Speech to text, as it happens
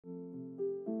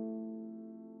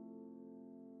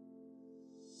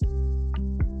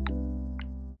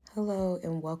Hello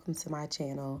and welcome to my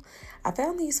channel. I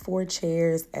found these 4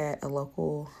 chairs at a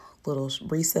local little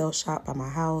resale shop by my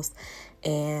house,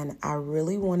 and I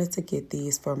really wanted to get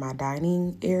these for my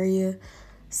dining area.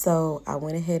 So I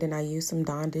went ahead and I used some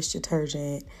Dawn dish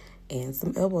detergent and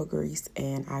some elbow grease,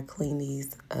 and I cleaned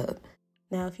these up.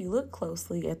 Now, if you look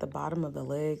closely at the bottom of the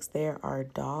legs, there are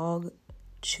dog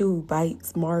chew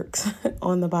bites marks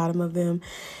on the bottom of them.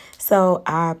 So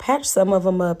I patched some of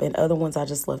them up and other ones I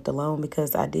just left alone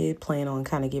because I did plan on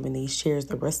kind of giving these chairs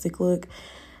the rustic look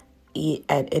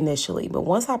initially. But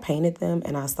once I painted them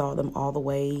and I saw them all the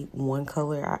way one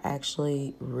color, I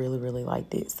actually really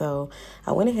liked it. So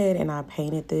I went ahead and I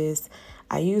painted this.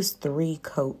 I used 3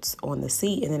 coats on the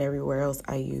seat, and then everywhere else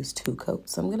I used 2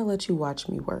 coats. So I'm going to let you watch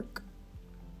me work.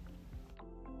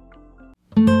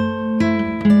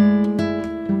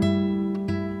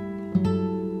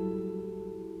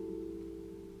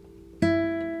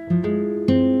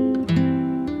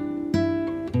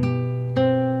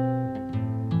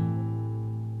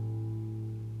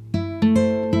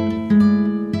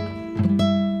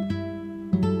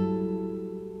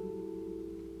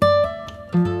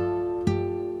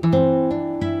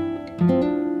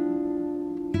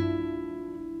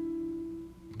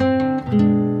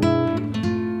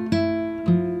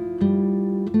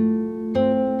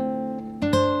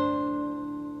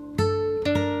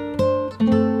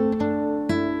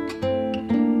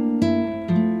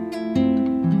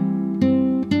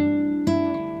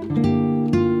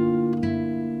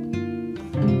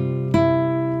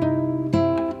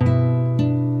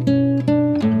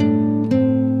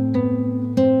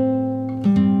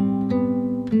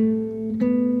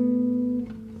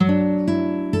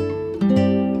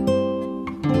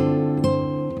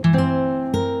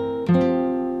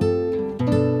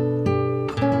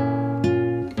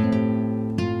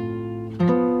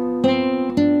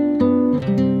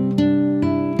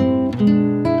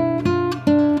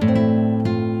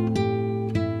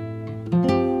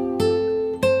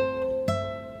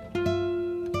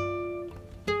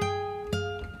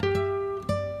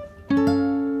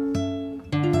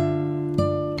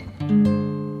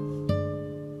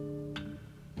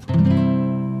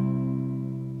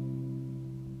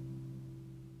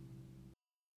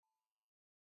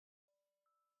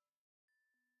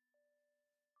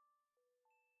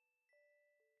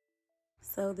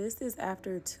 So this is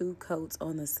after 2 coats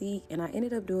on the seat, and I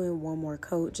ended up doing 1 more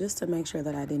coat just to make sure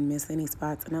that I didn't miss any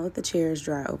spots, and I let the chairs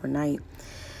dry overnight.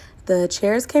 The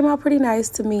chairs came out pretty nice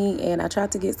to me, and I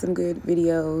tried to get some good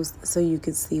videos so you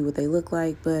could see what they look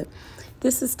like, but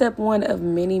this is step 1 of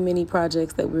many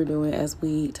projects that we're doing as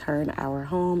we turn our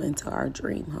home into our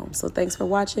dream home. So thanks for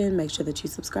watching. Make sure that you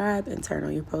subscribe and turn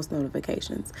on your post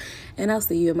notifications, and I'll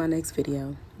see you in my next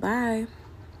video. Bye.